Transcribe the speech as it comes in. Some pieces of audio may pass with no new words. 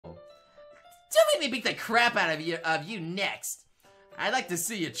Don't make me beat the crap out of you next. I'd like to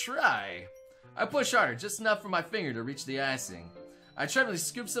see you try. I push harder, just enough for my finger to reach the icing. I tremblingly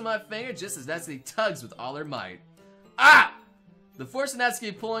scoops on my finger just as Natsuki tugs with all her might. Ah! The force of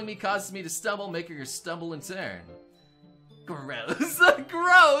Natsuki pulling me causes me to stumble, making her stumble in turn. Gross.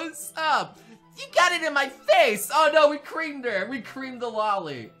 Gross! You got it in my face! Oh no, we creamed her! We creamed the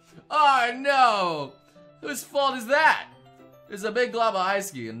lolly! Oh no! Whose fault is that? There's a big glob of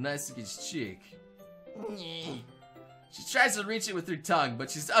ice cube in Natsuki's cheek. She tries to reach it with her tongue,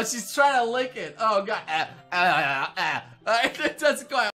 but she's trying to lick it. Oh god. It doesn't go out.